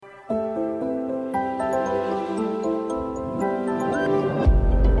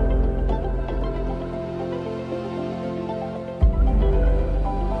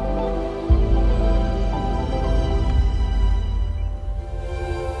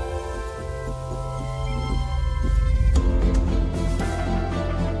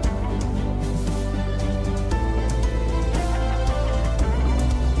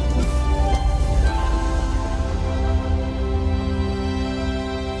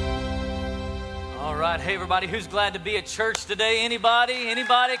right. Hey, everybody, who's glad to be at church today? Anybody?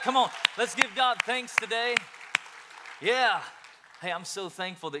 Anybody? Come on. Let's give God thanks today. Yeah. Hey, I'm so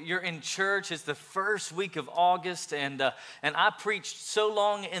thankful that you're in church. It's the first week of August, and I preached so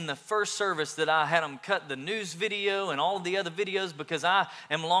long in the first service that I had them cut the news video and all of the other videos because I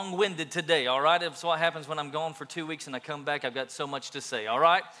am long-winded today, all right? That's what happens when I'm gone for 2 weeks and I come back. I've got so much to say, all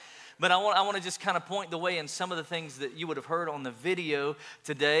right? But I want to just kind of point the way in some of the things that you would have heard on the video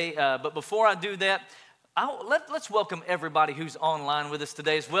today. But before I do that, let's welcome everybody who's online with us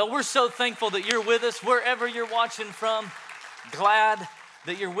today as well. We're so thankful that you're with us wherever you're watching from. Glad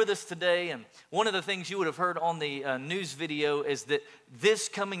that you're with us today. And one of the things you would have heard on the news video is that this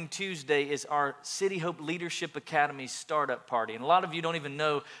coming Tuesday is our City Hope Leadership Academy startup party. And a lot of you don't even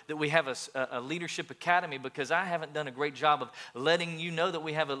know that we have a leadership academy because I haven't done a great job of letting you know that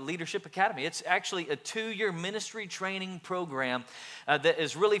we have a leadership academy. It's actually a 2-year ministry training program that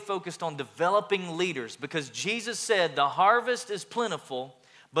is really focused on developing leaders because Jesus said the harvest is plentiful,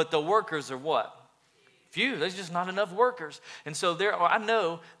 but the workers are what? Few. There's just not enough workers. And so I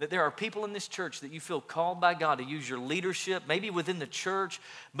know that there are people in this church that you feel called by God to use your leadership, maybe within the church,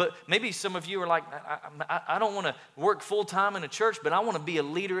 but maybe some of you are like, I don't want to work full-time in a church, but I want to be a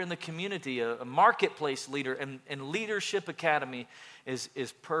leader in the community, a marketplace leader, and Leadership Academy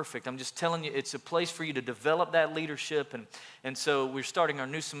is perfect. I'm just telling you, it's a place for you to develop that leadership, and so we're starting our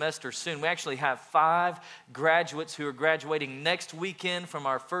new semester soon. We actually have 5 graduates who are graduating next weekend from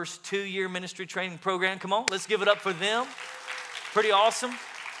our first 2-year ministry training program. Come on, let's give it up for them. Pretty awesome.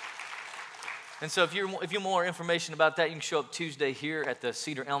 And so if you want more information about that, you can show up Tuesday here at the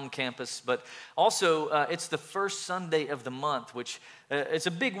Cedar Elm campus. But also, it's the first Sunday of the month, which it's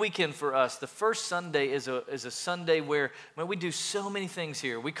a big weekend for us. The first Sunday is a Sunday where we do so many things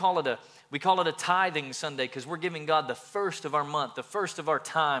here. We call it a tithing Sunday because we're giving God the first of our month, the first of our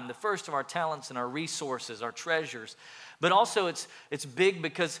time, the first of our talents and our resources, our treasures. But also it's big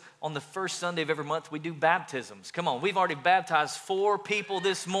because on the first Sunday of every month, we do baptisms. Come on, we've already baptized 4 people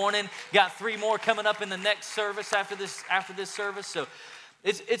this morning. Got 3 more coming up in the next service after this service. So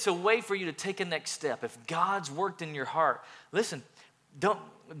it's a way for you to take a next step. If God's worked in your heart, listen, don't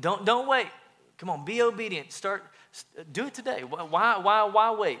wait. Come on, be obedient. Do it today.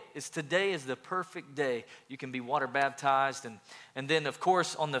 Why wait? Today is the perfect day. You can be water baptized. And then, of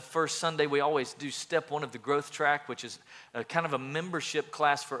course, on the first Sunday, we always do step 1 of the growth track, which is kind of a membership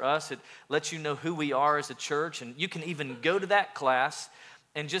class for us. It lets you know who we are as a church. And you can even go to that class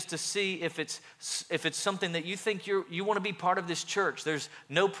and just to see if it's something that you think you want to be part of this church. There's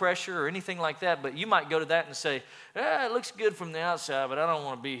no pressure or anything like that, but you might go to that and say, it looks good from the outside, but I don't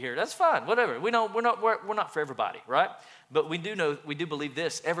want to be here. That's fine, whatever. We're not for everybody, right? But we do believe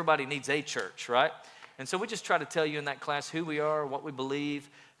this. Everybody needs a church, right? And so we just try to tell you in that class who we are, what we believe,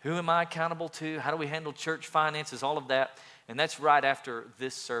 who am I accountable to, how do we handle church finances, all of that. And that's right after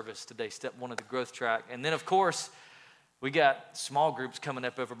this service today, step 1 of the growth track. And then, of course, we got small groups coming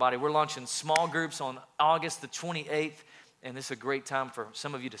up, everybody. We're launching small groups on August the 28th, and this is a great time for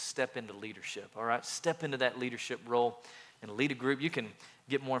some of you to step into leadership, all right? Step into that leadership role and lead a group. You can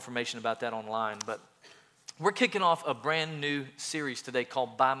get more information about that online, but we're kicking off a brand new series today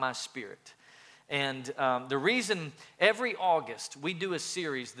called By My Spirit. And the reason every August we do a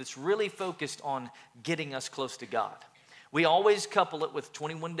series that's really focused on getting us close to God. We always couple it with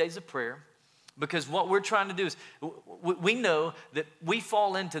 21 days of prayer. Because what we're trying to do is, we know that we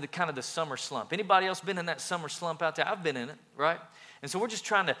fall into the kind of the summer slump. Anybody else been in that summer slump out there? I've been in it, right? And so we're just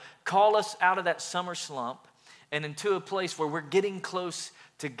trying to call us out of that summer slump and into a place where we're getting close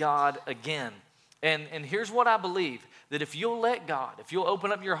to God again. And here's what I believe, that if you'll let God, if you'll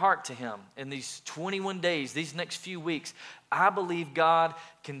open up your heart to Him in these 21 days, these next few weeks, I believe God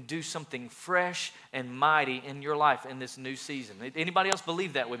can do something fresh and mighty in your life in this new season. Anybody else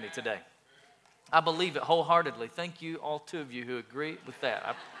believe that with me today? I believe it wholeheartedly. Thank you, all 2 of you who agree with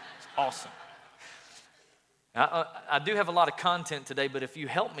that. It's awesome. I do have a lot of content today, but if you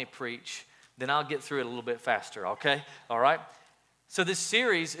help me preach, then I'll get through it a little bit faster, okay? All right? So this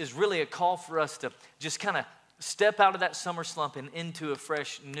series is really a call for us to just kind of step out of that summer slump and into a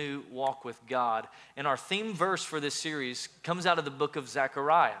fresh new walk with God. And our theme verse for this series comes out of the book of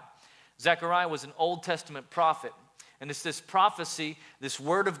Zechariah. Zechariah was an Old Testament prophet. And it's this prophecy, this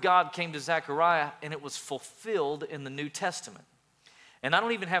word of God came to Zechariah, and it was fulfilled in the New Testament. And I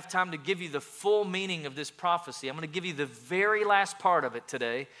don't even have time to give you the full meaning of this prophecy. I'm going to give you the very last part of it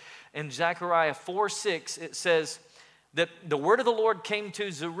today. In Zechariah 4:6, it says that the word of the Lord came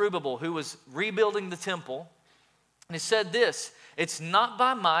to Zerubbabel, who was rebuilding the temple. And it said this, it's not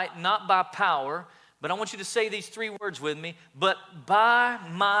by might, not by power, but I want you to say these 3 words with me, but by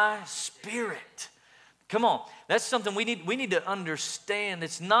my Spirit, Come on, that's something we need to understand.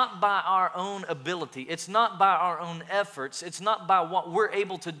 It's not by our own ability. It's not by our own efforts. It's not by what we're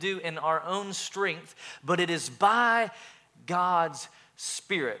able to do in our own strength, but it is by God's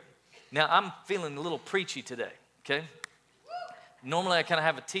Spirit. Now, I'm feeling a little preachy today, okay? Normally, I kind of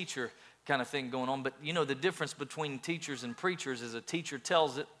have a teacher kind of thing going on, but you know the difference between teachers and preachers is a teacher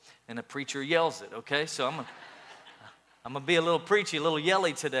tells it and a preacher yells it, okay? So I'm gonna be a little preachy, a little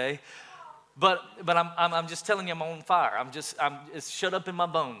yelly today. But I'm just telling you I'm on fire. It's shut up in my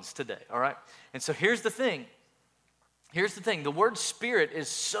bones today, all right? And so here's the thing. The word spirit is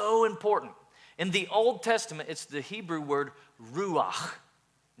so important. In the Old Testament, it's the Hebrew word ruach.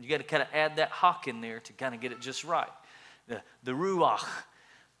 You got to kind of add that hak in there to kind of get it just right. The ruach.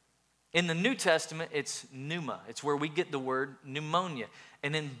 In the New Testament, it's pneuma. It's where we get the word pneumonia.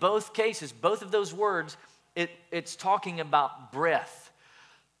 And in both cases, both of those words, it's talking about breath.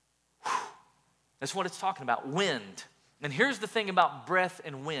 Whew. That's what it's talking about, wind. And here's the thing about breath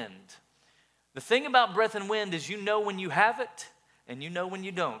and wind. The thing about breath and wind is you know when you have it and you know when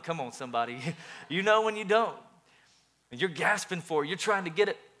you don't. Come on, somebody. You know when you don't. And you're gasping for it. You're trying to get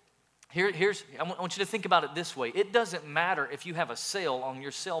it. I want you to think about it this way. It doesn't matter if you have a sail on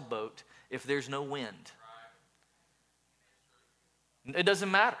your sailboat if there's no wind. It doesn't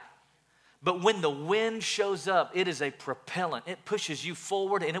matter. But when the wind shows up, it is a propellant. It pushes you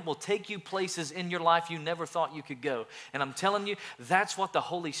forward and it will take you places in your life you never thought you could go. And I'm telling you, that's what the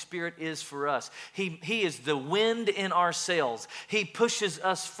Holy Spirit is for us. He is the wind in our sails. He pushes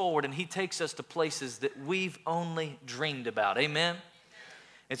us forward and He takes us to places that we've only dreamed about. Amen?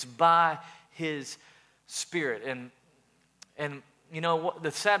 It's by His Spirit. And you know, what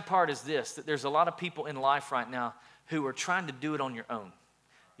the sad part is this, that there's a lot of people in life right now who are trying to do it on your own.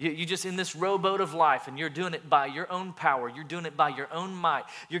 You just in this rowboat of life and you're doing it by your own power. You're doing it by your own might.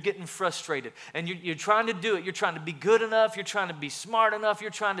 You're getting frustrated and you're trying to do it. You're trying to be good enough. You're trying to be smart enough. You're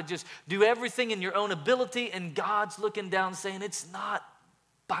trying to just do everything in your own ability, and God's looking down saying, it's not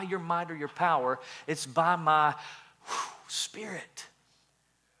by your might or your power. It's by my Spirit.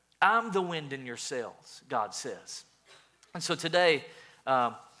 I'm the wind in your sails, God says. And so today,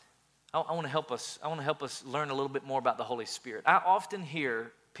 I want to help us. I want to help us learn a little bit more about the Holy Spirit. I often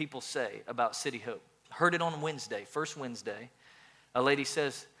hear people say about City Hope. Heard it on Wednesday, first Wednesday. A lady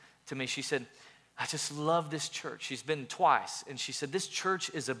says to me, she said, I just love this church. She's been twice, and she said, this church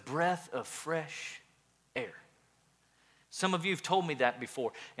is a breath of fresh air. Some of you have told me that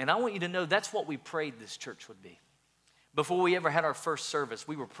before, and I want you to know that's what we prayed this church would be. Before we ever had our first service,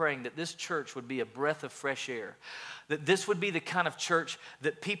 we were praying that this church would be a breath of fresh air, that this would be the kind of church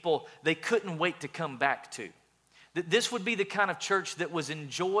that people, they couldn't wait to come back to. That this would be the kind of church that was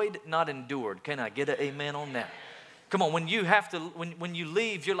enjoyed, not endured. Can I get an amen on that? Come on, when you have to, when you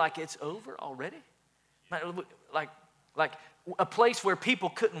leave, you're like, it's over already? Like a place where people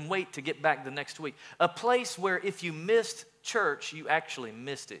couldn't wait to get back the next week. A place where if you missed church, you actually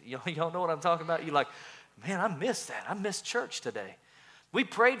missed it. Y'all know what I'm talking about? You're like, man, I missed that. I missed church today. We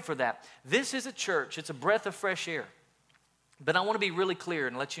prayed for that. This is a church. It's a breath of fresh air. But I want to be really clear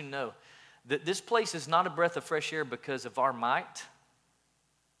and let you know that this place is not a breath of fresh air because of our might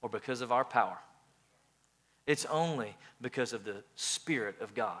or because of our power. It's only because of the Spirit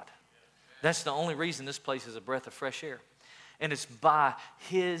of God. That's the only reason this place is a breath of fresh air. And it's by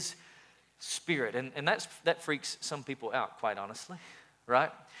His Spirit. And that freaks some people out, quite honestly, right?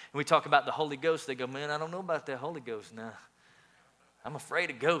 And we talk about the Holy Ghost. They go, man, I don't know about that Holy Ghost now. I'm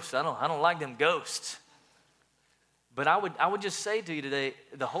afraid of ghosts. I don't like them ghosts. But I would just say to you today,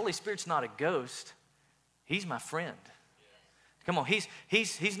 the Holy Spirit's not a ghost. He's my friend. Come on, he's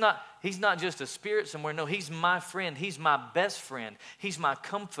not just a spirit somewhere. No, He's my friend. He's my best friend. He's my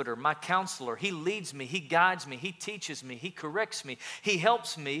comforter, my counselor. He leads me. He guides me. He teaches me. He corrects me. He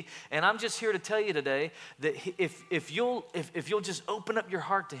helps me. And I'm just here to tell you today that if you'll just open up your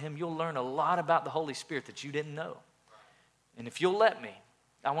heart to Him, you'll learn a lot about the Holy Spirit that you didn't know. And if you'll let me,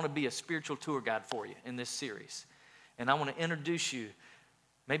 I want to be a spiritual tour guide for you in this series. And I want to introduce you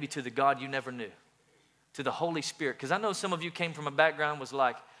maybe to the God you never knew, to the Holy Spirit. Because I know some of you came from a background was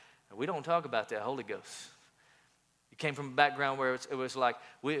like, we don't talk about that Holy Ghost. You came from a background where it was like,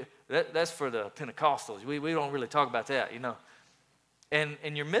 that's for the Pentecostals. We don't really talk about that, you know. And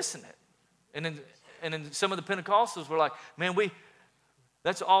you're missing it. And then some of the Pentecostals were like, man,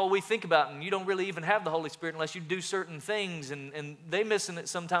 that's all we think about, and you don't really even have the Holy Spirit unless you do certain things, and they missing it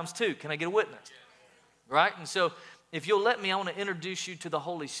sometimes too. Can I get a witness? Right? And so if you'll let me, I want to introduce you to the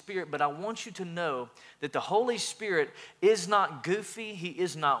Holy Spirit, but I want you to know that the Holy Spirit is not goofy, He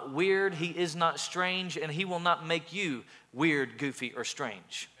is not weird, He is not strange, and He will not make you weird, goofy, or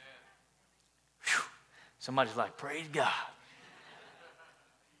strange. Whew. Somebody's like, praise God.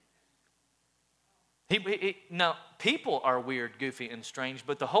 Now, people are weird, goofy, and strange,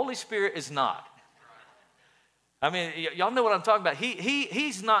 but the Holy Spirit is not. I mean, y'all know what I'm talking about.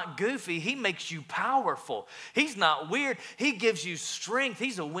 He's not goofy. He makes you powerful. He's not weird. He gives you strength.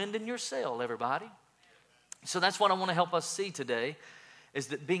 He's a wind in your sail, everybody. So that's what I want to help us see today, is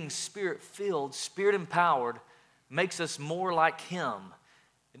that being Spirit-filled, Spirit-empowered, makes us more like Him.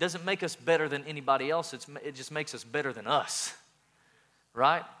 It doesn't make us better than anybody else. It just makes us better than us,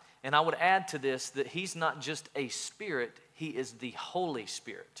 right? And I would add to this that He's not just a spirit. He is the Holy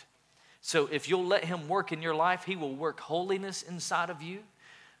Spirit. So if you'll let Him work in your life, He will work holiness inside of you.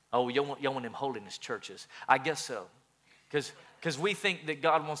 Oh, y'all want them holiness churches. I guess so. Because we think that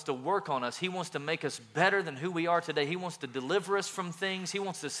God wants to work on us. He wants to make us better than who we are today. He wants to deliver us from things. He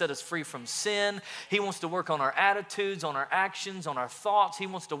wants to set us free from sin. He wants to work on our attitudes, on our actions, on our thoughts. He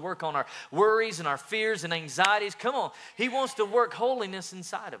wants to work on our worries and our fears and anxieties. Come on. He wants to work holiness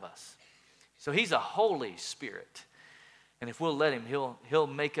inside of us. So He's a Holy Spirit. And if we'll let Him, He'll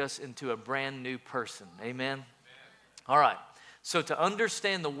make us into a brand new person. Amen? All right. So to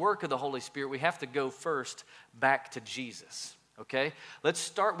understand the work of the Holy Spirit, we have to go first back to Jesus. Okay? Let's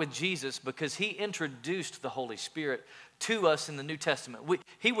start with Jesus because He introduced the Holy Spirit to us in the New Testament.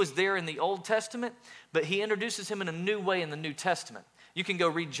 He was there in the Old Testament, but He introduces Him in a new way in the New Testament. You can go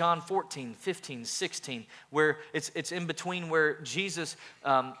read John 14, 15, 16, where it's in between where Jesus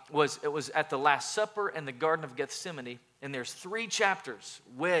was at the Last Supper and the Garden of Gethsemane, and there's 3 chapters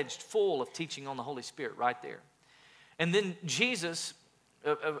wedged full of teaching on the Holy Spirit right there. And then Jesus,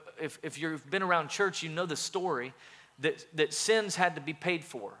 if you've been around church, you know the story that sins had to be paid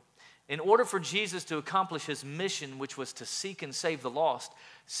for. In order for Jesus to accomplish His mission, which was to seek and save the lost,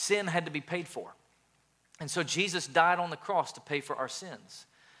 sin had to be paid for. And so Jesus died on the cross to pay for our sins.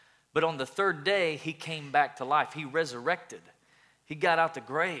 But on the 3rd day, He came back to life. He resurrected. He got out the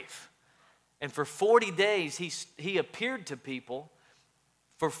grave. And for 40 days, he appeared to people.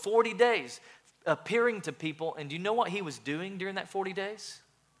 For 40 days, appearing to people. And do you know what He was doing during that 40 days?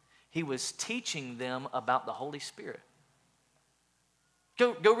 He was teaching them about the Holy Spirit.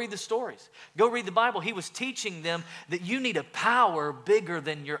 Go read the stories. Go read the Bible. He was teaching them that you need a power bigger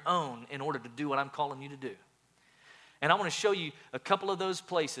than your own in order to do what I'm calling you to do. And I want to show you a couple of those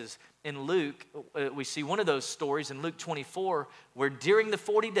places. In Luke, we see one of those stories in Luke 24, where during the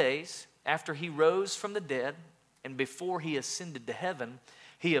 40 days, after He rose from the dead and before He ascended to heaven,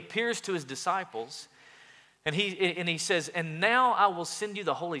 He appears to His disciples and he says, and now I will send you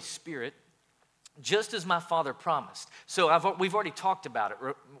the Holy Spirit, just as my Father promised. So we've already talked about it.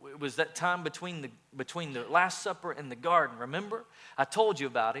 It was that time between the Last Supper and the garden. Remember? I told you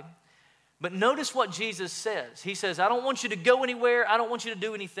about Him. But notice what Jesus says. He says, I don't want you to go anywhere. I don't want you to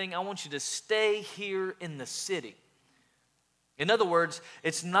do anything. I want you to stay here in the city. In other words,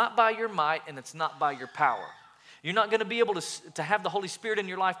 it's not by your might and it's not by your power. You're not going to be able to have the Holy Spirit in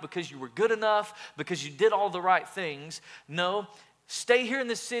your life because you were good enough, because you did all the right things. No, stay here in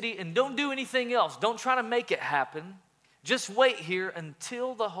the city and don't do anything else. Don't try to make it happen. Just wait here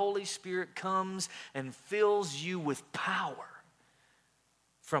until the Holy Spirit comes and fills you with power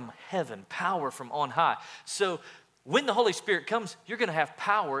from heaven, power from on high. So when the Holy Spirit comes, you're going to have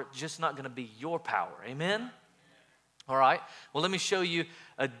power, it's just not going to be your power. Amen? All right. Well, let me show you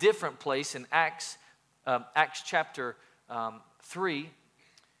a different place in Acts chapter 3,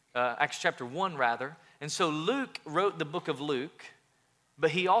 Acts chapter 1 rather. And so Luke wrote the book of Luke,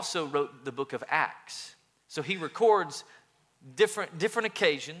 but he also wrote the book of Acts. So he records different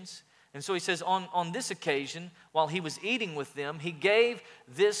occasions. And so he says on this occasion, while he was eating with them, he gave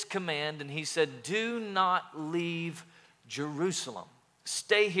this command and he said, do not leave Jerusalem.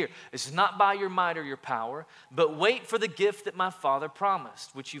 Stay here. It's not by your might or your power, but wait for the gift that my Father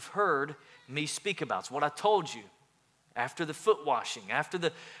promised, which you've heard me speak about. It's what I told you after the foot washing, after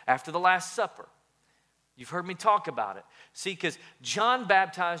the Last Supper. You've heard me talk about it. See, because John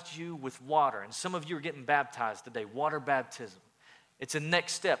baptized you with water, and some of you are getting baptized today, water baptism. It's a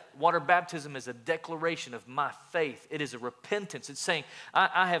next step. Water baptism is a declaration of my faith. It is a repentance. It's saying,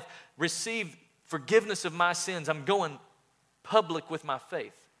 I have received forgiveness of my sins. I'm going public with my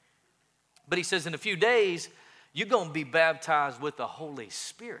faith. But he says in a few days, you're going to be baptized with the Holy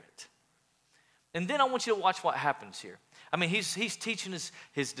Spirit. And then I want you to watch what happens here. I mean, he's teaching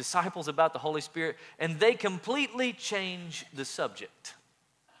his disciples about the Holy Spirit, and they completely change the subject.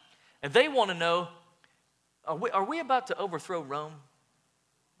 And they want to know, are we about to overthrow Rome?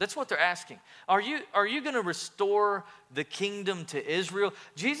 That's what they're asking. Are you going to restore the kingdom to Israel?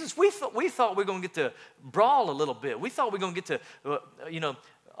 Jesus, we thought we were going to get to brawl a little bit. We thought we were going to get to,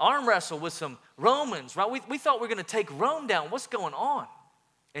 arm wrestle with some Romans, right? We thought we were going to take Rome down. What's going on?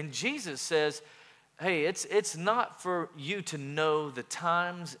 And Jesus says, hey, it's not for you to know the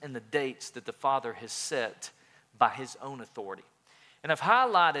times and the dates that the Father has set by his own authority. And I've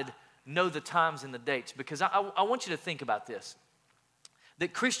highlighted know the times and the dates because I want you to think about this,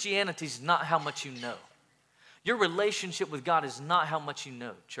 that Christianity is not how much you know. Your relationship with God is not how much you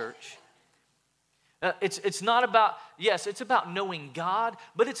know, church. It's not about, yes, it's about knowing God,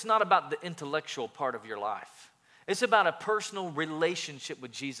 but it's not about the intellectual part of your life. It's about a personal relationship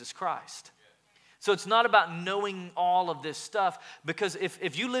with Jesus Christ. So it's not about knowing all of this stuff, because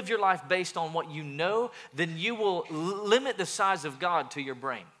if you live your life based on what you know, then you will limit the size of God to your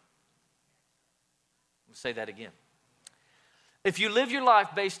brain. I'll say that again. If you live your life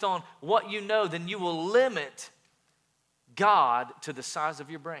based on what you know, then you will limit God to the size of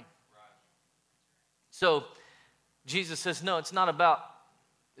your brain. So Jesus says, no, it's not about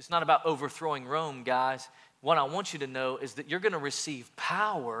overthrowing Rome, guys. What I want you to know is that you're going to receive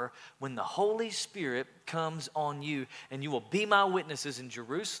power when the Holy Spirit comes on you, and you will be my witnesses in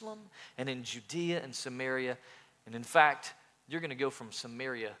Jerusalem and in Judea and Samaria. And in fact, you're going to go from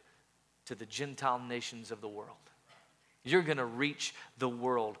Samaria to the Gentile nations of the world. You're going to reach the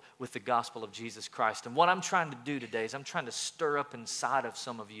world with the gospel of Jesus Christ. And what I'm trying to do today is I'm trying to stir up inside of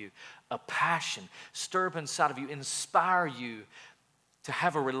some of you a passion, stir up inside of you, inspire you to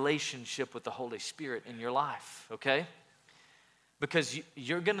have a relationship with the Holy Spirit in your life, okay? Because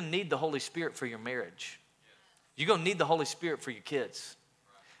you're going to need the Holy Spirit for your marriage. You're going to need the Holy Spirit for your kids.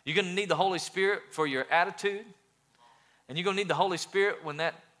 You're going to need the Holy Spirit for your attitude. And you're going to need the Holy Spirit when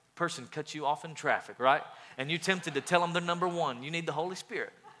that person cuts you off in traffic, right? And you're tempted to tell them they're number one. You need the Holy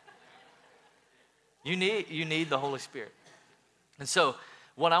Spirit. You need the Holy Spirit. And so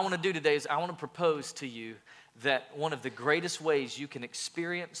what I want to do today is I want to propose to you that one of the greatest ways you can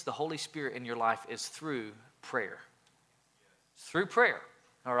experience the Holy Spirit in your life is through prayer. Through prayer,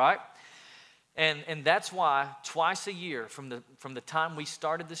 all right? And that's why twice a year from the time we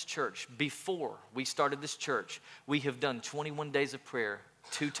started this church, before we started this church, we have done 21 days of prayer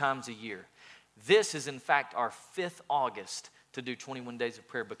 2 times a year. This is in fact our 5th August to do 21 days of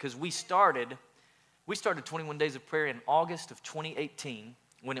prayer, because we started 21 days of prayer in August of 2018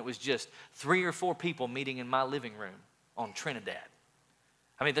 when it was just 3 or 4 people meeting in my living room on Trinidad.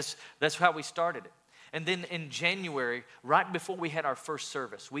 I mean, that's how we started it. And then in January, right before we had our first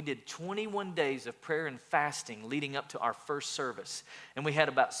service, we did 21 days of prayer and fasting leading up to our first service. And we had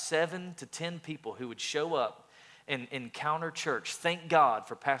about 7 to 10 people who would show up in Encounter Church. Thank God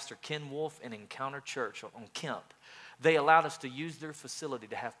for Pastor Ken Wolf and Encounter Church on Kemp. They allowed us to use their facility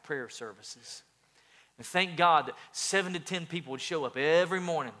to have prayer services. And thank God that 7 to 10 people would show up every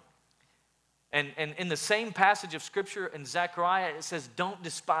morning. And in the same passage of Scripture in Zechariah, it says, don't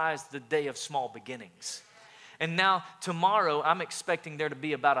despise the day of small beginnings. And now tomorrow, I'm expecting there to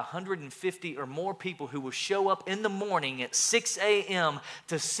be about 150 or more people who will show up in the morning at 6 a.m.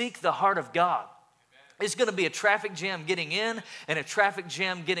 to seek the heart of God. It's going to be a traffic jam getting in and a traffic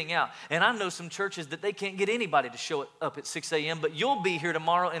jam getting out. And I know some churches that they can't get anybody to show up at 6 a.m., but you'll be here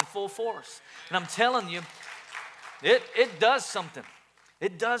tomorrow in full force. And I'm telling you, it does something.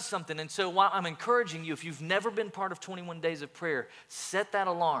 It does something. And so while I'm encouraging you, if you've never been part of 21 days of prayer, set that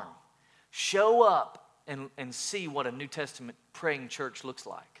alarm. Show up and see what a New Testament praying church looks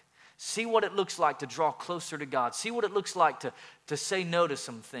like. See what it looks like to draw closer to God. See what it looks like to say no to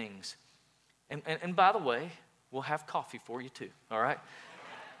some things. And by the way, we'll have coffee for you too, all right?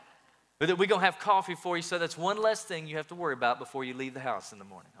 But we're going to have coffee for you, so that's one less thing you have to worry about before you leave the house in the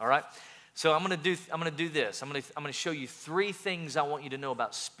morning, all right? So I'm going to do this. I'm going to show you 3 things I want you to know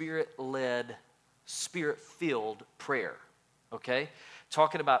about Spirit-led, Spirit-filled prayer, okay?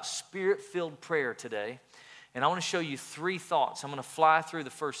 Talking about Spirit-filled prayer today. And I want to show you 3 thoughts. I'm going to fly through the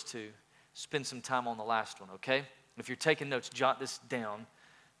first 2, spend some time on the last one, okay? If you're taking notes, jot this down.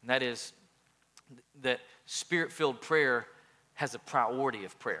 And that is that Spirit-filled prayer has a priority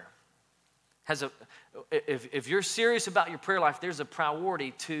of prayer. If you're serious about your prayer life, there's a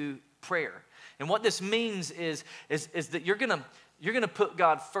priority to prayer. And what this means is that you're gonna put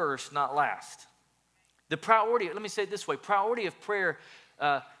God first, not last. The priority, let me say it this way, priority of prayer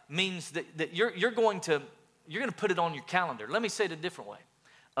means that you're going to put it on your calendar. Let me say it a different way.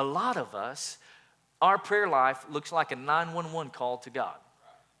 A lot of us, our prayer life looks like a 911 call to God.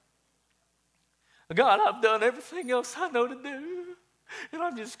 God, I've done everything else I know to do, and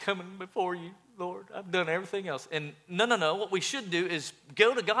I'm just coming before you, Lord. I've done everything else. And no. What we should do is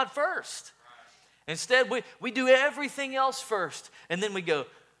go to God first. Instead, we do everything else first, and then we go,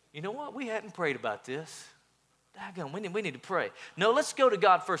 you know what? We hadn't prayed about this. daggone, we need to pray. No, let's go to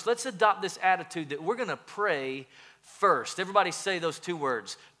God first. Let's adopt this attitude that we're going to pray first. Everybody say those two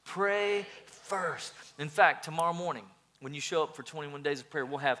words, pray first. In fact, tomorrow morning, when you show up for 21 days of prayer,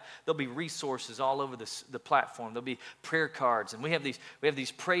 there'll be resources all over the platform. There'll be prayer cards, and we have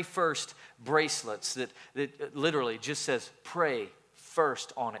these pray first bracelets that literally just says pray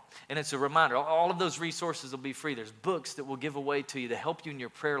first on it. And it's a reminder. All of those resources will be free. There's books that we'll give away to you to help you in your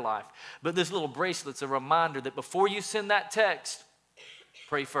prayer life. But this little bracelet's a reminder that before you send that text,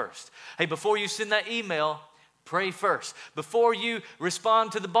 pray first. Hey, before you send that email, pray first. Before you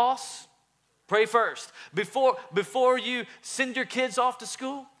respond to the boss, pray first. Before you send your kids off to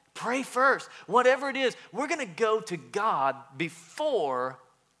school, pray first. Whatever it is, we're going to go to God before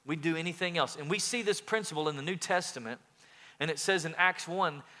we do anything else. And we see this principle in the New Testament, and it says in Acts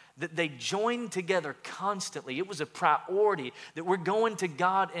 1 that they joined together constantly. It was a priority that we're going to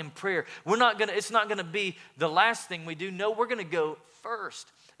God in prayer. It's not going to be the last thing we do. No, we're going to go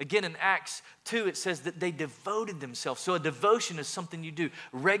first. Again, in Acts 2, it says that they devoted themselves. So a devotion is something you do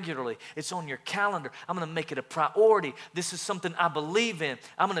regularly. It's on your calendar. I'm going to make it a priority. This is something I believe in.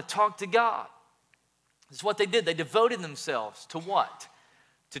 I'm going to talk to God. That's what they did. They devoted themselves to what?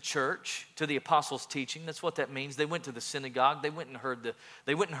 To church, to the apostles' teaching. That's what that means. They went to the synagogue. They went and heard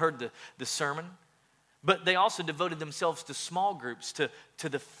the sermon. But they also devoted themselves to small groups, to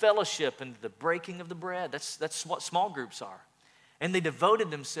the fellowship and the breaking of the bread. That's what small groups are. And they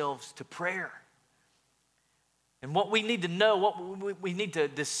devoted themselves to prayer. And what we need to know, what we need to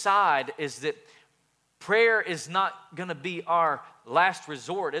decide is that prayer is not going to be our last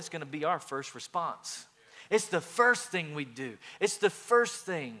resort. It's going to be our first response. It's the first thing we do. It's the first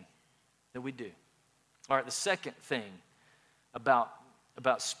thing that we do. All right, the second thing about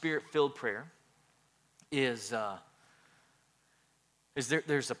Spirit-filled prayer is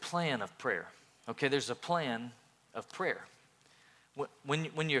there's a plan of prayer. Okay, there's a plan of prayer.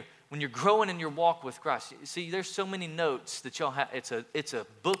 When you're growing in your walk with Christ, see, there's so many notes that y'all have. It's a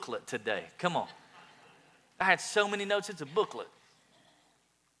booklet today. Come on, I had so many notes. It's a booklet.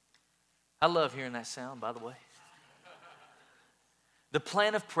 I love hearing that sound, by the way. The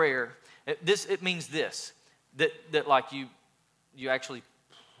plan of prayer. It means this that like you actually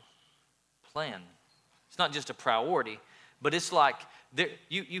plan. It's not just a priority, but it's like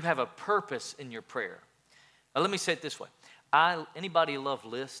you have a purpose in your prayer. Now, let me say it this way. Anybody love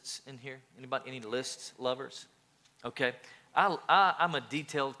lists in here? Any lists lovers? Okay. I'm a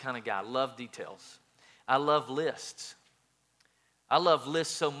detailed kind of guy. I love details. I love lists. I love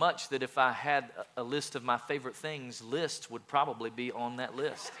lists so much that if I had a list of my favorite things, lists would probably be on that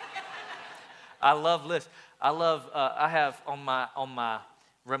list. I love lists. I have on my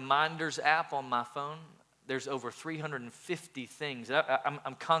reminders app on my phone, there's over 350 things.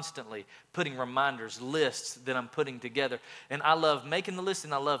 I'm constantly putting reminders, lists that I'm putting together. And I love making the list,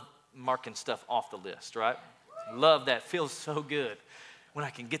 and I love marking stuff off the list, right? Love that. Feels so good when I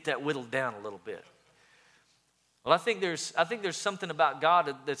can get that whittled down a little bit. Well, I think there's something about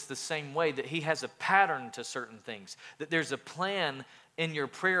God that's the same way, that He has a pattern to certain things, that there's a plan in your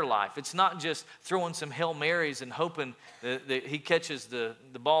prayer life. It's not just throwing some Hail Marys and hoping that He catches the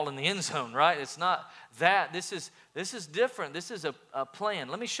ball in the end zone, right? It's not that. This is different. This is a plan.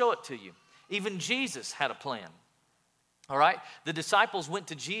 Let me show it to you. Even Jesus had a plan, all right? The disciples went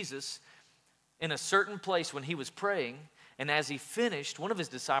to Jesus in a certain place when He was praying, and as He finished, one of His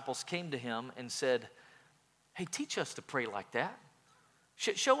disciples came to Him and said, hey, teach us to pray like that.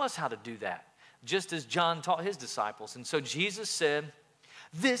 Show us how to do that, just as John taught his disciples. And so Jesus said,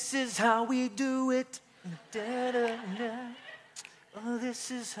 this is how we do it. Da, da, da. Oh,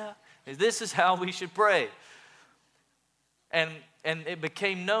 this is how we should pray. And it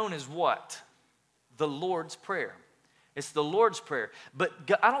became known as what? The Lord's Prayer. It's the Lord's Prayer. But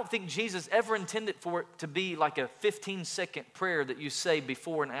I don't think Jesus ever intended for it to be like a 15-second prayer that you say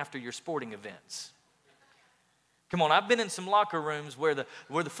before and after your sporting events. Come on, I've been in some locker rooms where the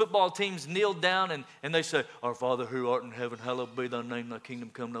football teams kneel down and they say, our Father who art in heaven, hallowed be thy name, thy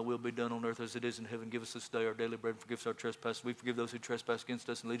kingdom come, thy will be done on earth as it is in heaven. Give us this day our daily bread, forgive us our trespasses. We forgive those who trespass against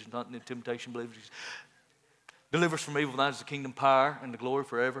us, and lead us not into temptation, but deliver us from evil. Thine is the kingdom, power, and the glory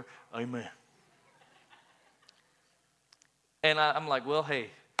forever. Amen. And I'm like, well, hey,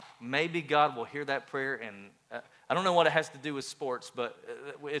 maybe God will hear that prayer. And I don't know what it has to do with sports, but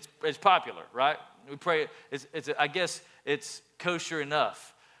it's popular, right? We pray. I guess it's kosher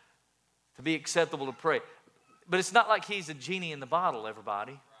enough to be acceptable to pray. But it's not like He's a genie in the bottle,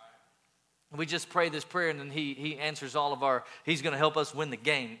 everybody. We just pray this prayer and then He answers all of He's going to help us win the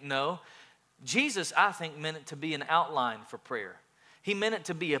game. No. Jesus, I think, meant it to be an outline for prayer. He meant it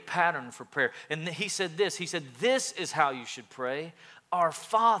to be a pattern for prayer. And he said this is how you should pray. Our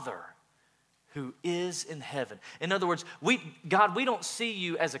Father who is in heaven. In other words, God, we don't see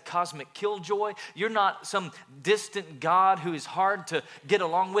you as a cosmic killjoy. You're not some distant God who is hard to get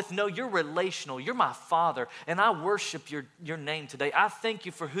along with. No, you're relational. You're my Father, and I worship your name today. I thank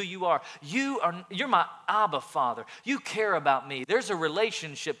you for who you are. You're my Abba Father. You care about me. There's a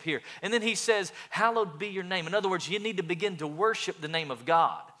relationship here. And then he says, hallowed be your name. In other words, you need to begin to worship the name of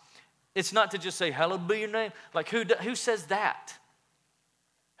God. It's not to just say, hallowed be your name. Like who says that?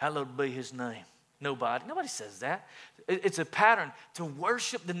 Hallowed be his name. Nobody says that. It's a pattern to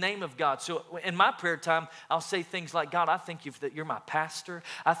worship the name of God. So in my prayer time, I'll say things like, God, I thank you that you're my pastor.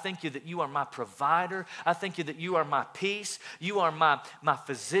 I thank you that you are my provider. I thank you that you are my peace. You are my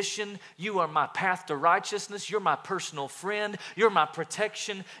physician. You are my path to righteousness. You're my personal friend. You're my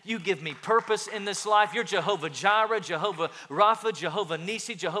protection. You give me purpose in this life. You're Jehovah Jireh, Jehovah Rapha, Jehovah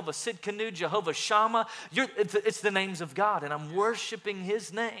Nisi, Jehovah Sidkenu, Jehovah Shammah. It's the names of God, and I'm worshiping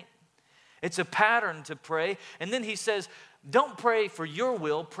his name. It's a pattern to pray. And then he says, don't pray for your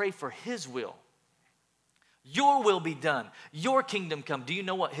will, pray for his will. Your will be done. Your kingdom come. Do you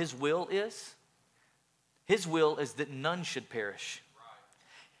know what his will is? His will is that none should perish.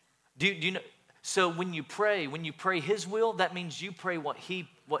 Do you know? So when you pray his will, that means you pray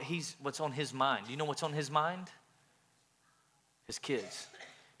what's on his mind. Do you know what's on his mind? His kids.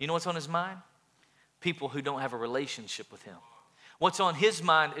 You know what's on his mind? People who don't have a relationship with him. What's on his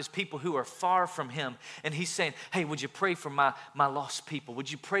mind is people who are far from him. And he's saying, hey, would you pray for my lost people?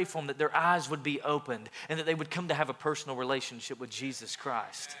 Would you pray for them that their eyes would be opened and that they would come to have a personal relationship with Jesus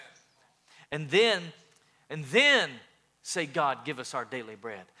Christ? And then say, God, give us our daily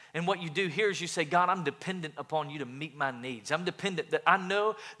bread. And what you do here is you say, God, I'm dependent upon you to meet my needs. I'm dependent that I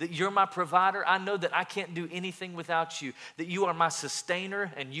know that you're my provider. I know that I can't do anything without you, that you are my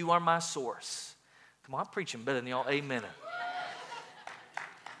sustainer and you are my source. Come on, I'm preaching better than y'all. Amen.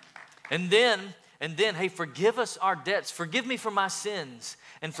 And then, hey, forgive us our debts. Forgive me for my sins.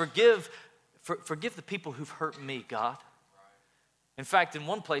 And forgive the people who've hurt me, God. In fact, in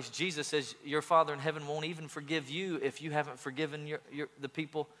one place, Jesus says, your Father in heaven won't even forgive you if you haven't forgiven the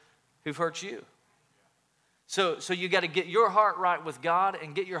people who've hurt you. So you got to get your heart right with God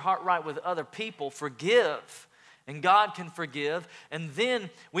and get your heart right with other people. Forgive. And God can forgive. And then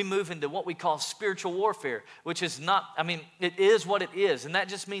we move into what we call spiritual warfare, which is it is what it is. And that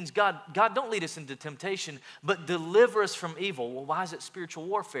just means, God, don't lead us into temptation, but deliver us from evil. Well, why is it spiritual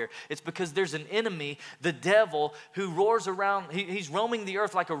warfare? It's because there's an enemy, the devil, who roars around. He's roaming the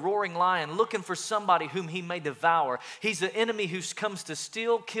earth like a roaring lion, looking for somebody whom he may devour. He's an enemy who comes to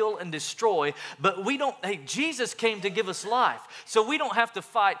steal, kill, and destroy. But Jesus came to give us life. So we don't have to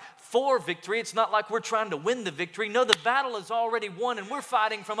fight for victory. It's not like we're trying to win the victory. No, the battle is already won, and we're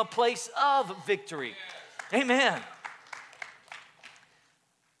fighting from a place of victory. Amen.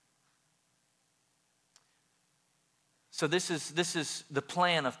 So this is the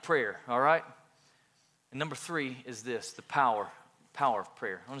plan of prayer, all right? And number 3 is this, the power of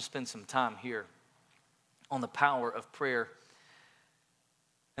prayer. I want to spend some time here on the power of prayer.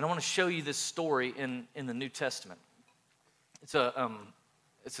 And I want to show you this story in the New Testament. It's a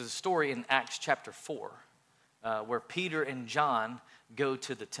story in Acts chapter 4 where Peter and John go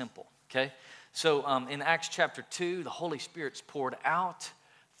to the temple, okay? So in Acts chapter 2, the Holy Spirit's poured out.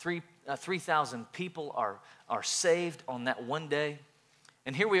 3,000 people are saved on that one day.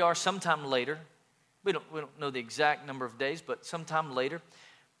 And here we are sometime later. We don't know the exact number of days, but sometime later,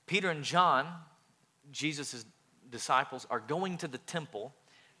 Peter and John, Jesus' disciples, are going to the temple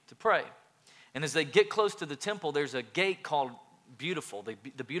to pray. And as they get close to the temple, there's a gate called Beautiful,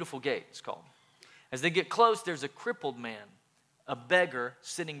 the Beautiful Gate it's called. As they get close, there's a crippled man, a beggar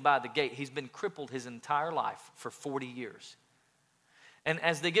sitting by the gate. He's been crippled his entire life for 40 years. And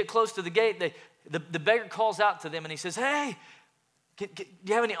as they get close to the gate, the beggar calls out to them and he says, hey, do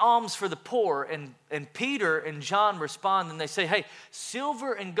you have any alms for the poor? And Peter and John respond and they say, hey,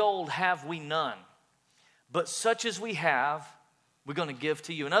 silver and gold have we none, but such as we have, we're going to give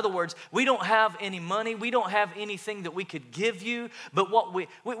to you. In other words, we don't have any money. We don't have anything that we could give you. But what we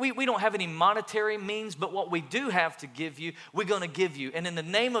don't have any monetary means. But what we do have to give you, we're going to give you. And in the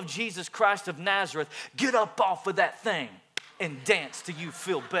name of Jesus Christ of Nazareth, get up off of that thing and dance till you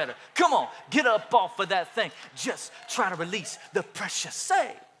feel better. Come on, get up off of that thing. Just try to release the precious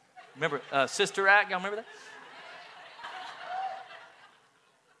say. Remember Sister Act? Y'all remember that?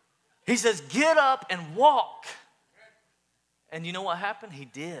 He says, get up and walk. And you know what happened? He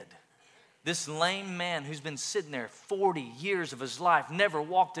did. This lame man who's been sitting there 40 years of his life, never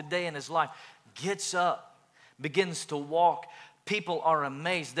walked a day in his life, gets up, begins to walk. people are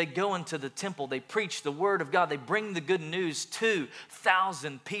amazed. They go into the temple. They preach the word of God. They bring the good news.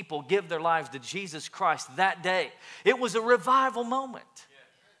 2,000 people give their lives to Jesus Christ that day. It was a revival moment.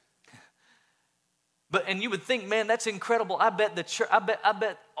 And you would think, man, that's incredible. I bet the church, I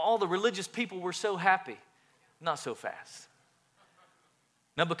bet all the religious people were so happy. Not so fast.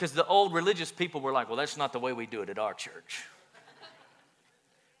 No, because the old religious people were like, well, that's not the way we do it at our church.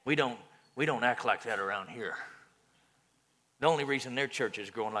 We don't act like that around here. The only reason their church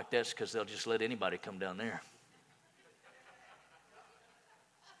is growing like that is because they'll just let anybody come down there.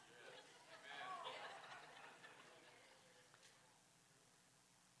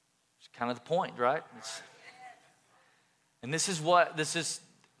 It's kind of the point, right?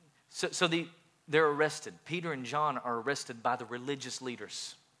 They're arrested. Peter and John are arrested by the religious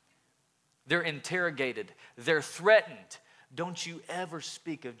leaders. They're interrogated. They're threatened. Don't you ever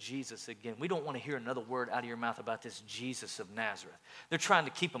speak of Jesus again. We don't want to hear another word out of your mouth about this Jesus of Nazareth. They're trying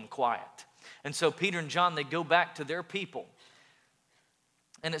to keep them quiet. And so Peter and John, they go back to their people.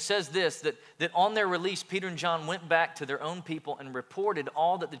 And it says this, that on their release, Peter and John went back to their own people and reported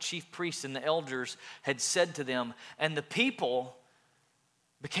all that the chief priests and the elders had said to them. And the people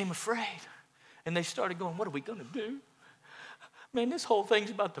became afraid. And they started going, what are we going to do? Man, this whole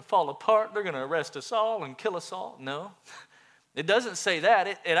thing's about to fall apart. They're going to arrest us all and kill us all. No, it doesn't say that.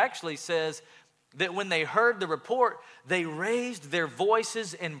 It actually says that when they heard the report, they raised their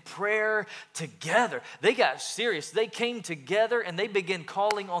voices in prayer together. They got serious. They came together and they began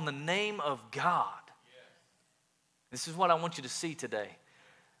calling on the name of God. This is what I want you to see today.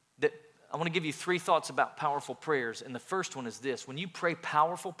 That I want to give you 3 thoughts about powerful prayers. And the first one is this. When you pray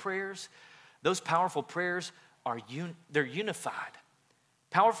powerful prayers, those powerful prayers they're unified.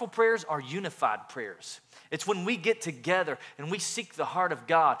 Powerful prayers are unified prayers. It's when we get together and we seek the heart of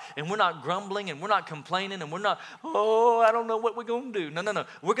God and we're not grumbling and we're not complaining and we're not, I don't know what we're going to do. No.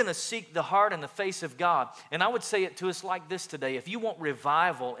 We're going to seek the heart and the face of God. And I would say it to us like this today. If you want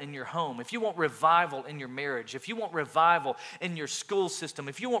revival in your home, if you want revival in your marriage, if you want revival in your school system,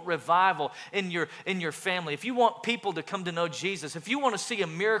 if you want revival in your family, if you want people to come to know Jesus, if you want to see a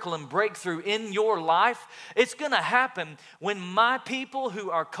miracle and breakthrough in your life, it's going to happen when my people who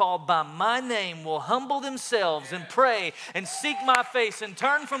are called by my name will humble themselves and pray and seek my face and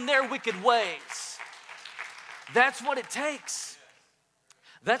turn from their wicked ways. That's what it takes.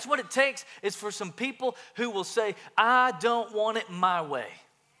 That's what it takes is for some people who will say, I don't want it my way.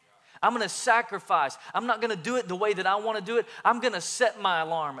 I'm going to sacrifice. I'm not going to do it the way that I want to do it. I'm going to set my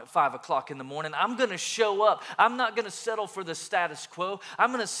alarm at 5 o'clock in the morning. I'm going to show up. I'm not going to settle for the status quo. I'm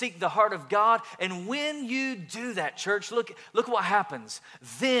going to seek the heart of God. And when you do that, church, look what happens.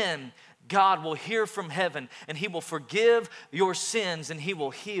 Then God will hear from heaven and He will forgive your sins and He will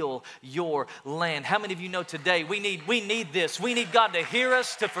heal your land. How many of you know today we need this? We need God to hear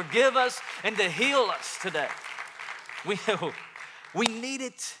us, to forgive us, and to heal us today. We need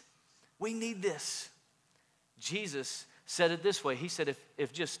it. We need this. Jesus said it this way. He said,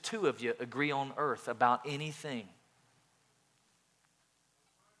 if just 2 of you agree on earth about anything,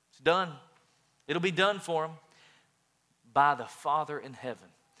 it's done. It'll be done for them by the Father in heaven.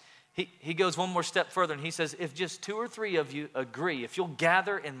 He goes one more step further and he says, if just 2 or 3 of you agree, if you'll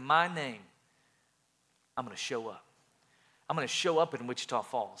gather in my name, I'm going to show up. I'm going to show up in Wichita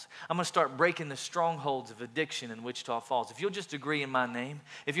Falls. I'm going to start breaking the strongholds of addiction in Wichita Falls. If you'll just agree in my name,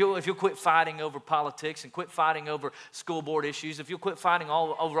 if you'll quit fighting over politics and quit fighting over school board issues, if you'll quit fighting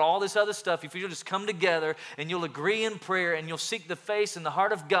over all this other stuff, if you'll just come together and you'll agree in prayer and you'll seek the face and the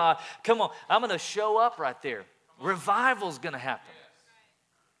heart of God, come on, I'm going to show up right there. Revival's going to happen.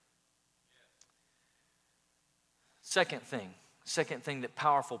 Second thing that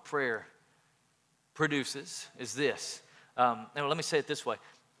powerful prayer produces is this. Now let me say it this way.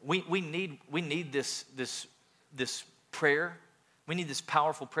 We need this prayer. We need this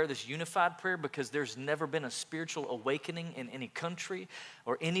powerful prayer, this unified prayer, because there's never been a spiritual awakening in any country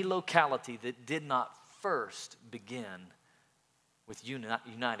or any locality that did not first begin with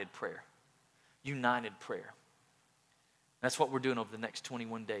united prayer. United prayer. That's what we're doing over the next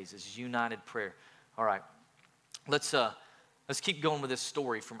 21 days is united prayer. All right. Let's keep going with this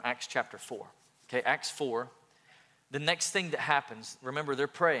story from Acts chapter 4. Okay, Acts 4. The next thing that happens, remember they're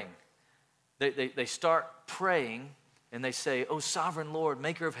praying. They start praying and they say, "O sovereign Lord,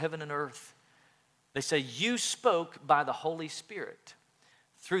 maker of heaven and earth." They say, "You spoke by the Holy Spirit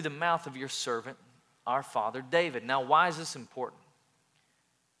through the mouth of your servant, our father David." Now, why is this important?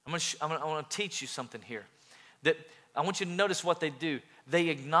 I want to teach you something here. That I want you to notice what they do. They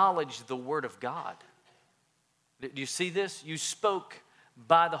acknowledge the word of God. Do you see this? You spoke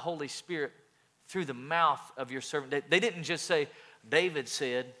by the Holy Spirit through the mouth of your servant. They didn't just say, David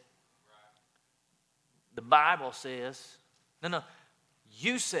said, the Bible says. No,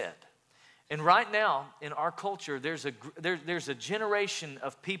 you said. And right now, in our culture, there's a generation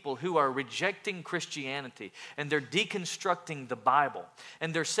of people who are rejecting Christianity, and they're deconstructing the Bible.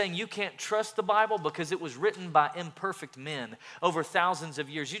 And they're saying you can't trust the Bible because it was written by imperfect men over thousands of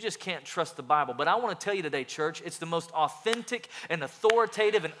years. You just can't trust the Bible. But I want to tell you today, church, it's the most authentic and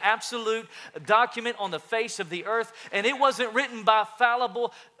authoritative and absolute document on the face of the earth. And it wasn't written by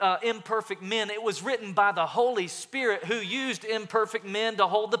fallible, imperfect men. It was written by the Holy Spirit, who used imperfect men to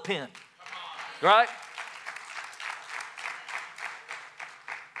hold the pen. Right?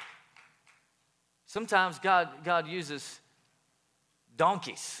 Sometimes God uses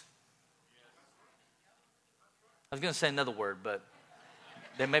donkeys. I was going to say another word, but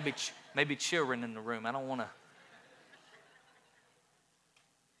there may be children in the room. I don't want to.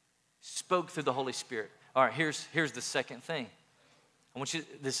 Spoke through the Holy Spirit. All right, here's the second thing. I want you.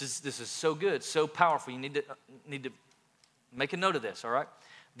 This is so good, so powerful. You need to make a note of this. All right,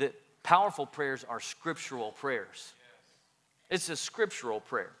 that powerful prayers are scriptural prayers. It's a scriptural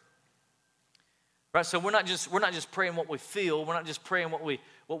prayer. Right? So we're not just praying what we feel, we're not just praying what we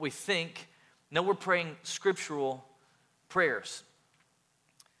think. No, we're praying scriptural prayers.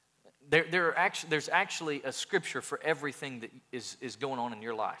 There's actually a scripture for everything that is going on in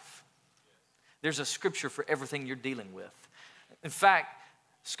your life. There's a scripture for everything you're dealing with. In fact,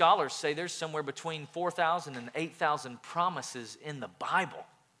 scholars say there's somewhere between 4,000 and 8,000 promises in the Bible.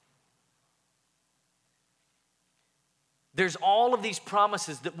 There's all of these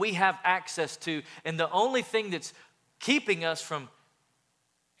promises that we have access to, and the only thing that's keeping us from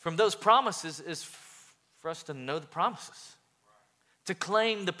those promises is for us to know the promises, to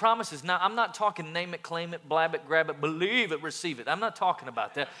claim the promises. Now, I'm not talking name it, claim it, blab it, grab it, believe it, receive it. I'm not talking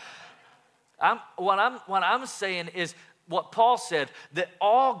about that. What I'm saying is what Paul said, that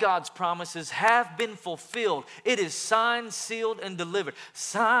all God's promises have been fulfilled. It is signed, sealed, and delivered.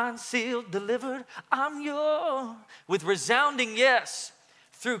 Signed, sealed, delivered, I'm yours. With resounding yes,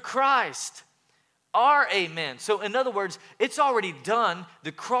 through Christ, our amen. So in other words, it's already done.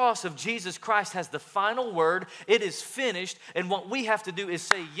 The cross of Jesus Christ has the final word. It is finished. And what we have to do is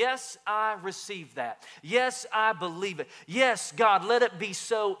say, yes, I receive that. Yes, I believe it. Yes, God, let it be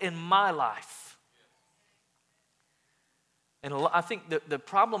so in my life. And I think the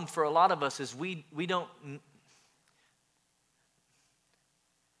problem for a lot of us is we don't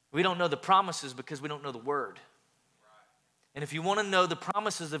know the promises because we don't know the Word. And if you want to know the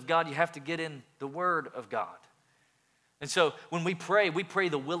promises of God, you have to get in the Word of God. And so when we pray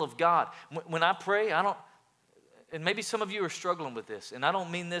the will of God. When I pray, I don't, and maybe some of you are struggling with this, and I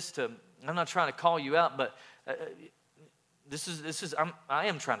don't mean this to, I'm not trying to call you out, but I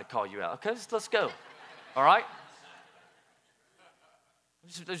am trying to call you out. Okay, let's go. All right?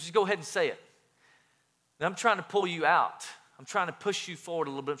 Just go ahead and say it. And I'm trying to pull you out. I'm trying to push you forward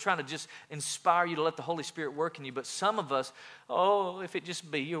a little bit. I'm trying to just inspire you to let the Holy Spirit work in you. But some of us, if it just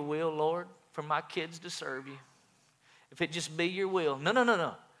be your will, Lord, for my kids to serve you. If it just be your will.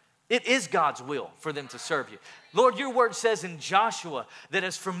 No. It is God's will for them to serve you. Lord, your word says in Joshua that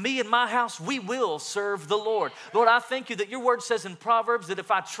as for me and my house, we will serve the Lord. Lord, I thank you that your word says in Proverbs that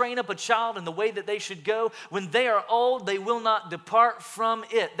if I train up a child in the way that they should go, when they are old, they will not depart from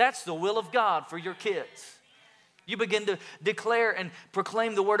it. That's the will of God for your kids. You begin to declare and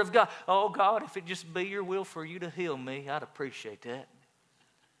proclaim the word of God. Oh, God, if it just be your will for you to heal me, I'd appreciate that.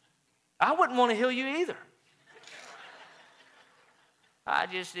 I wouldn't want to heal you either.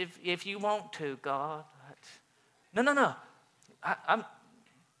 If you want to, God. No.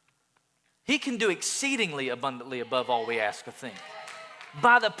 He can do exceedingly abundantly above all we ask or think.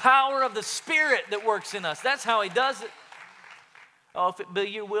 By the power of the Spirit that works in us. That's how he does it. Oh, if it be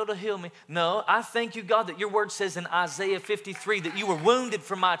your will to heal me. No, I thank you, God, that your word says in Isaiah 53 that you were wounded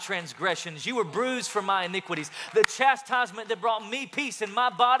for my transgressions. You were bruised for my iniquities. The chastisement that brought me peace in my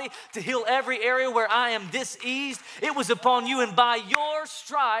body to heal every area where I am diseased, it was upon you, and by your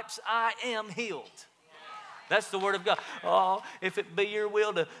stripes I am healed. That's the word of God. Oh, if it be your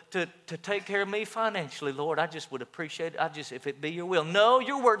will to take care of me financially, Lord, I just would appreciate it. If it be your will. No,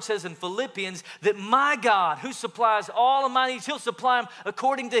 your word says in Philippians that my God, who supplies all of my needs, he'll supply them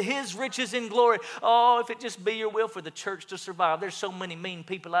according to his riches in glory. Oh, if it just be your will for the church to survive. There's so many mean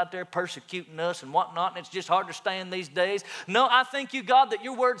people out there persecuting us and whatnot, and it's just hard to stand these days. No, I thank you, God, that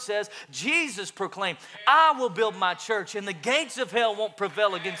your word says, Jesus proclaimed, I will build my church, and the gates of hell won't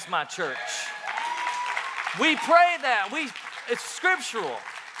prevail against my church. We pray that. It's scriptural.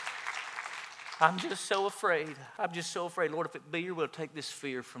 I'm just so afraid. I'm just so afraid. Lord, if it be your will, take this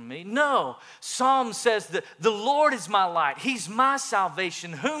fear from me. No. Psalm says that the Lord is my light. He's my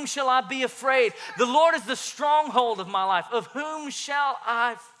salvation. Whom shall I be afraid? The Lord is the stronghold of my life. Of whom shall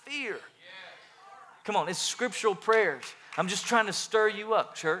I fear? Come on, it's scriptural prayers. I'm just trying to stir you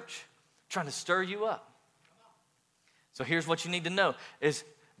up, church. Trying to stir you up. So here's what you need to know is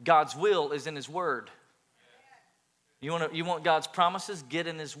God's will is in His Word. You want God's promises? Get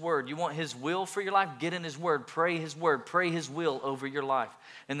in His Word. You want His will for your life? Get in His Word. Pray His Word. Pray His will over your life.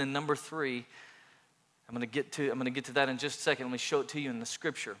 And then number 3, I'm going to get to that in just a second. Let me show it to you in the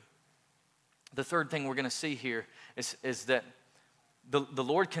Scripture. The third thing we're going to see here is that the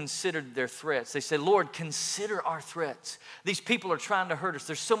Lord considered their threats. They said, Lord, consider our threats. These people are trying to hurt us.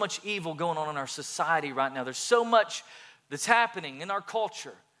 There's so much evil going on in our society right now. There's so much that's happening in our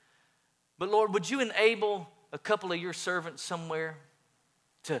culture. But Lord, would you enable a couple of your servants somewhere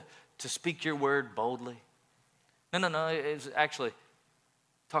to speak your word boldly? No. It's actually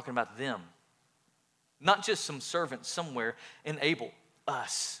talking about them. Not just some servants somewhere. Enable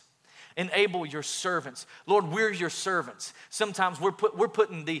us. Enable your servants. Lord, we're your servants. Sometimes we're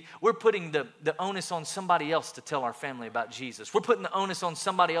putting the onus on somebody else to tell our family about Jesus. We're putting the onus on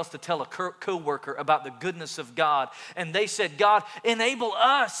somebody else to tell a co-worker about the goodness of God. And they said, God, enable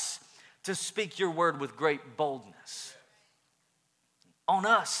us to speak your word with great boldness. On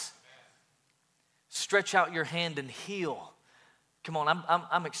us. Stretch out your hand and heal. Come on,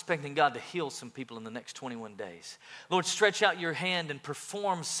 I'm expecting God to heal some people in the next 21 days. Lord, stretch out your hand and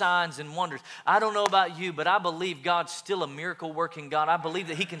perform signs and wonders. I don't know about you, but I believe God's still a miracle-working God. I believe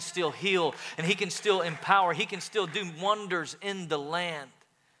that He can still heal and He can still empower. He can still do wonders in the land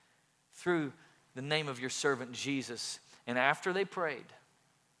through the name of your servant Jesus. And after they prayed,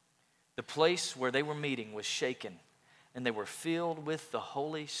 the place where they were meeting was shaken, and they were filled with the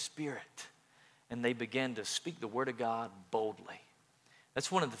Holy Spirit, and they began to speak the word of God boldly.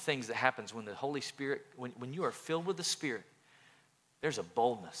 That's one of the things that happens when the Holy Spirit, when you are filled with the Spirit, there's a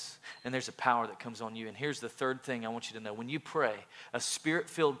boldness and there's a power that comes on you. And here's the third thing I want you to know. When you pray, a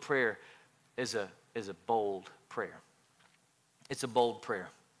Spirit-filled prayer is a bold prayer. It's a bold prayer.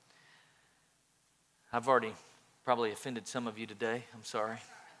 I've already probably offended some of you today. I'm sorry.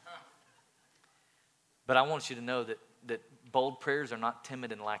 But I want you to know that bold prayers are not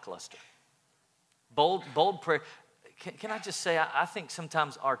timid and lackluster. Bold prayer. Can I just say, I think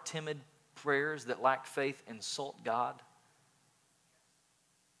sometimes our timid prayers that lack faith insult God.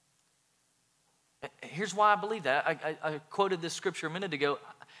 Here's why I believe that. I quoted this scripture a minute ago.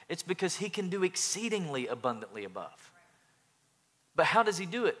 It's because He can do exceedingly abundantly above. But how does He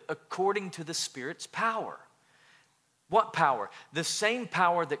do it? According to the Spirit's power. What power? The same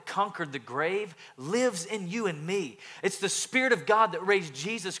power that conquered the grave lives in you and me. It's the Spirit of God that raised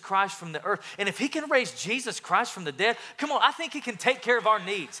Jesus Christ from the earth. And if He can raise Jesus Christ from the dead, come on, I think He can take care of our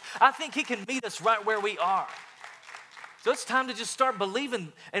needs. I think He can meet us right where we are. So it's time to just start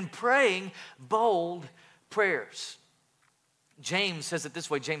believing and praying bold prayers. James says it this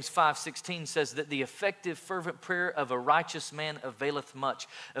way. James 5:16 says that the effective, fervent prayer of a righteous man availeth much.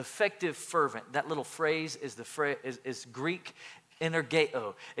 Effective, fervent. That little phrase is Greek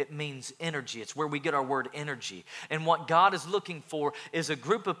energeo. It means energy. It's where we get our word energy. And what God is looking for is a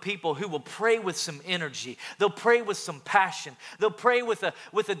group of people who will pray with some energy. They'll pray with some passion. They'll pray with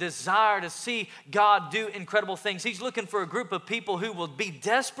a desire to see God do incredible things. He's looking for a group of people who will be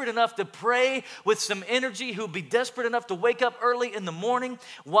desperate enough to pray with some energy, who will be desperate enough to wake up early in the morning.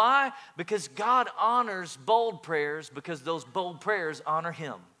 Why? Because God honors bold prayers, because those bold prayers honor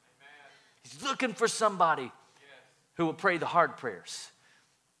Him. Amen. He's looking for somebody who will pray the hard prayers.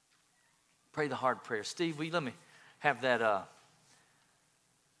 Pray the hard prayers. Steve, will you let me have that,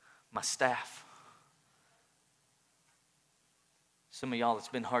 my staff. Some of y'all, it's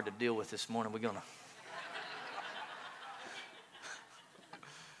been hard to deal with this morning. We're going to...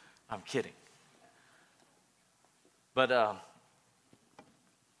 I'm kidding. But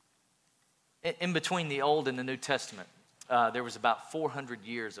in between the Old and the New Testament, there was about 400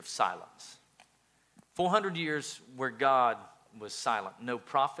 years of silence. 400 years where God was silent. No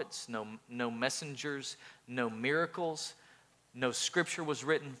prophets, no messengers, no miracles, no scripture was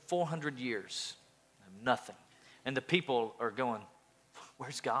written. 400 years, nothing. And the people are going,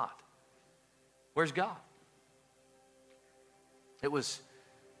 where's God? Where's God? It was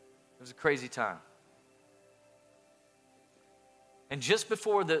a crazy time. And just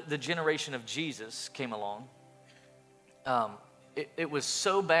before the generation of Jesus came along, it was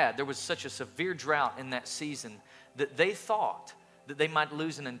so bad, there was such a severe drought in that season that they thought that they might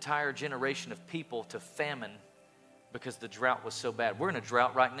lose an entire generation of people to famine because the drought was so bad. We're in a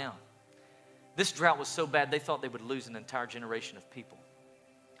drought right now. This drought was so bad they thought they would lose an entire generation of people.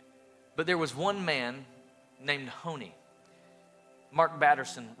 But there was one man named Honi. Mark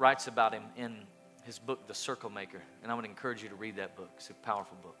Batterson writes about him in his book, The Circle Maker. And I would encourage you to read that book. It's a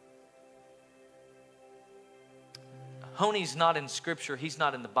powerful book. Honi's not in Scripture. He's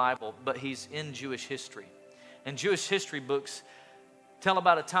not in the Bible, but he's in Jewish history. And Jewish history books tell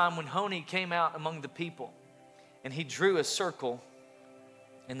about a time when Honi came out among the people and he drew a circle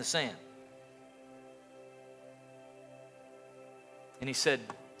in the sand. And he said,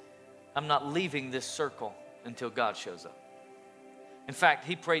 I'm not leaving this circle until God shows up. In fact,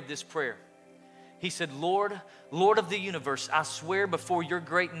 he prayed this prayer. He said, Lord of the universe, I swear before your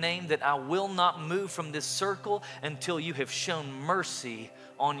great name that I will not move from this circle until you have shown mercy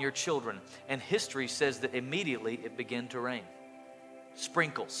on your children. And history says that immediately it began to rain.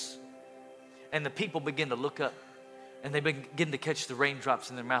 Sprinkles. And the people begin to look up and they begin to catch the raindrops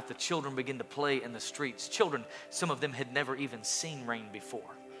in their mouth. The children begin to play in the streets. Children, some of them had never even seen rain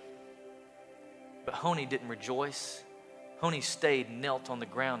before. But Honi didn't rejoice. Honi stayed, knelt on the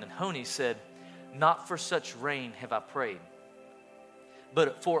ground, and Honi said, not for such rain have I prayed,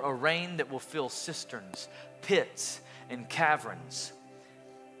 but for a rain that will fill cisterns, pits, and caverns.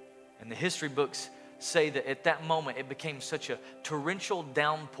 And the history books say that at that moment it became such a torrential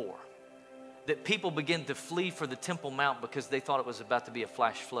downpour that people began to flee for the Temple Mount because they thought it was about to be a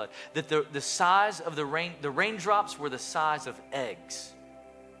flash flood. That the size of the raindrops were the size of eggs.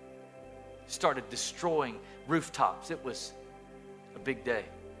 Started destroying rooftops. It was a big day.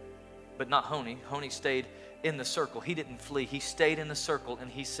 But not Honi. Honi stayed in the circle. He didn't flee. He stayed in the circle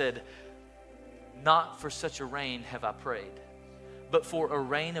and he said, not for such a rain have I prayed, but for a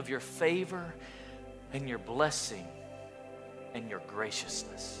rain of your favor and your blessing and your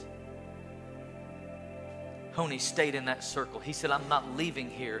graciousness. Honi stayed in that circle. He said, I'm not leaving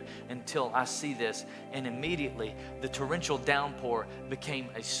here until I see this. And immediately the torrential downpour became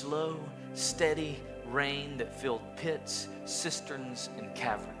a slow, steady rain that filled pits, cisterns, and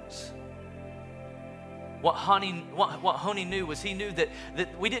caverns. What Honi knew was he knew that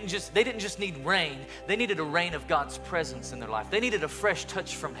they didn't just need rain. They needed a rain of God's presence in their life. They needed a fresh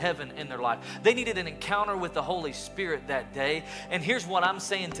touch from heaven in their life. They needed an encounter with the Holy Spirit that day. And here's what I'm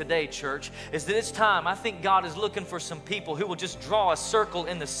saying today, church, is that it's time. I think God is looking for some people who will just draw a circle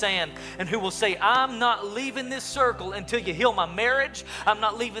in the sand and who will say, I'm not leaving this circle until you heal my marriage. I'm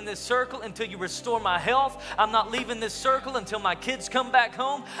not leaving this circle until you restore my health. I'm not leaving this circle until my kids come back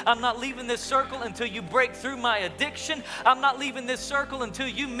home. I'm not leaving this circle until you break through my addiction. I'm not leaving this circle until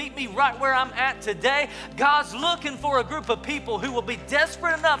you meet me right where I'm at today. God's looking for a group of people who will be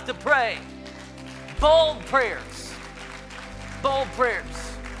desperate enough to pray bold prayers. Bold prayers.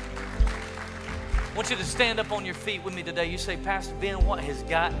 I want you to stand up on your feet with me today. You say, Pastor Ben, what has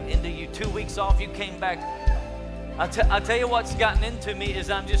gotten into you? 2 weeks off, you came back. I tell you what's gotten into me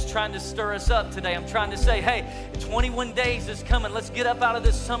is I'm just trying to stir us up today. I'm trying to say, hey, 21 days is coming. Let's get up out of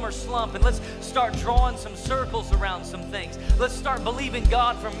this summer slump and let's start drawing some circles around some things. Let's start believing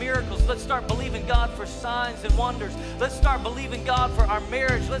God for miracles. Let's start believing God for signs and wonders. Let's start believing God for our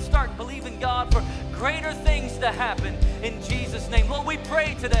marriage. Let's start believing God for greater things to happen in Jesus' name. Lord, we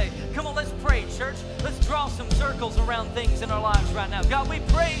pray today. Come on, let's pray, church. Let's draw some circles around things in our lives right now. God, we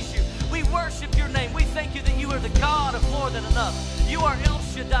praise you. We worship your name. We thank you that you are the God of more than enough. You are El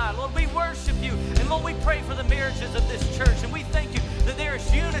Shaddai. Lord, we worship you. And Lord, we pray for the marriages of this church. And we thank you that there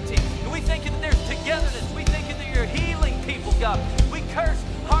is unity. And we thank you that there's togetherness. We thank you that you're healing people, God. We curse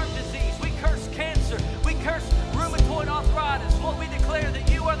heart disease. We curse cancer. We curse rheumatoid arthritis. Lord, we declare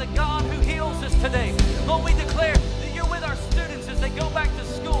that you are the God who heals us today. Lord, we declare that you're with our students as they go back to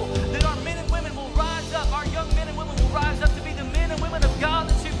school, that our men and women will rise up, our young men and women will rise up to be the men and women of God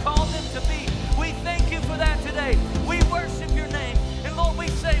that you called them to be. We thank you for that today. We worship your name. And Lord, we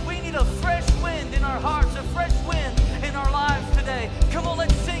say we need a fresh wind in our hearts, a fresh wind in our lives today. Come on,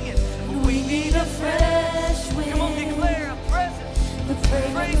 let's sing it. We need a fresh wind. Come on, declare a presence. The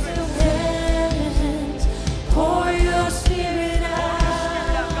fragrance of heavens. Pour your spirit out.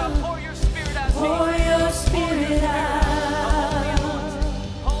 God, pour your spirit out. Pour your spirit out.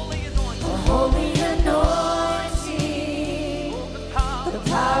 Holy anointing. A holy anointing. The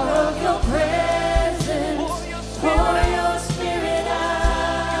power of your presence. Pour your spirit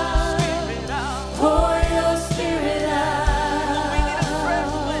out. Pour your spirit out.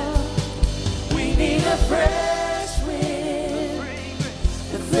 We need a fresh wind.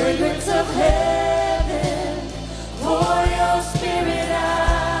 The fragrance of heaven. Pour your spirit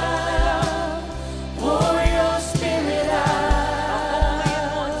out. Pour your spirit out.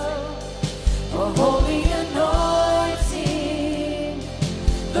 A holy anointing.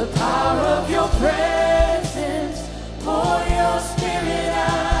 The power of your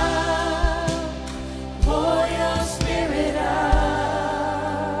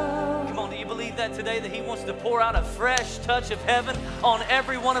wants to pour out a fresh touch of heaven on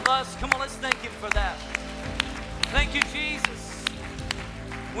every one of us. Come on, let's thank Him for that. Thank you, Jesus.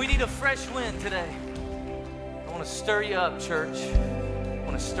 We need a fresh wind today. I want to stir you up, church. I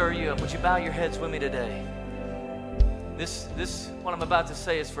want to stir you up. Would you bow your heads with me today? What I'm about to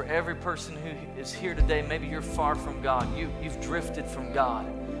say is for every person who is here today. Maybe you're far from God. You've drifted from God.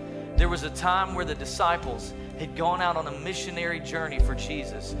 There was a time where the disciples had gone out on a missionary journey for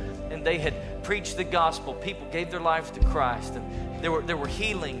Jesus, and they had preached the gospel. People gave their lives to Christ, and there were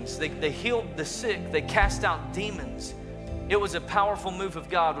healings. They healed the sick. They cast out demons. It was a powerful move of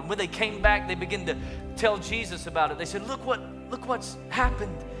God. And when they came back, they began to tell Jesus about it. They said, look what's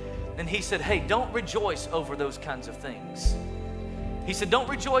happened. And He said, hey, don't rejoice over those kinds of things. He said, don't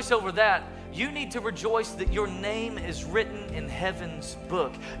rejoice over that. You need to rejoice that your name is written in heaven's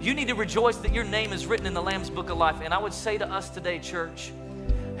book. You need to rejoice that your name is written in the Lamb's book of life. And I would say to us today, church,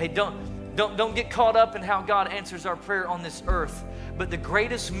 hey, don't get caught up in how God answers our prayer on this earth. But the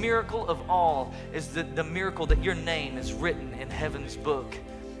greatest miracle of all is the miracle that your name is written in heaven's book.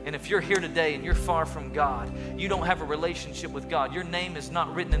 And if you're here today and you're far from God, you don't have a relationship with God, your name is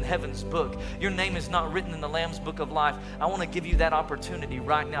not written in heaven's book, your name is not written in the Lamb's book of life, I want to give you that opportunity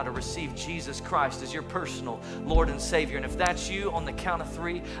right now to receive Jesus Christ as your personal Lord and Savior. And if that's you, on the count of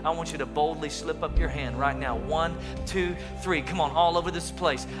 3, I want you to boldly slip up your hand right now. 1, 2, 3. Come on, all over this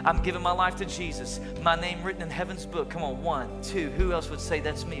place. I'm giving my life to Jesus. My name written in heaven's book. Come on, 1, 2. Who else would say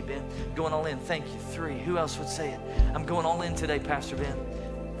that's me, Ben? Going all in. Thank you. 3. Who else would say it? I'm going all in today, Pastor Ben.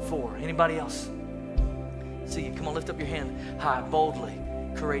 4. Anybody else? See you. Come on, lift up your hand high, boldly,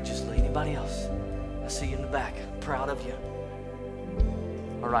 courageously. Anybody else? I see you in the back. Proud of you.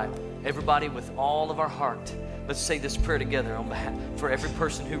 All right. Everybody, with all of our heart, let's say this prayer together on behalf for every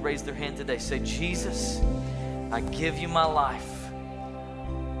person who raised their hand today. Say, Jesus, I give you my life.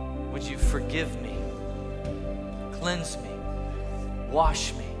 Would you forgive me? Cleanse me.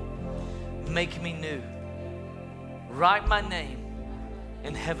 Wash me. Make me new. Write my name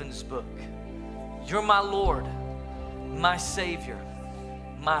in heaven's book. You're my Lord, my Savior.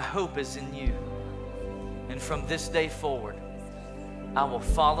 My hope is in you. And from this day forward, I will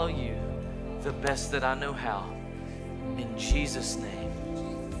follow you the best that I know how. In Jesus' name,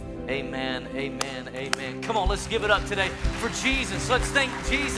 amen, amen, amen. Come on, let's give it up today for Jesus. Let's thank Jesus.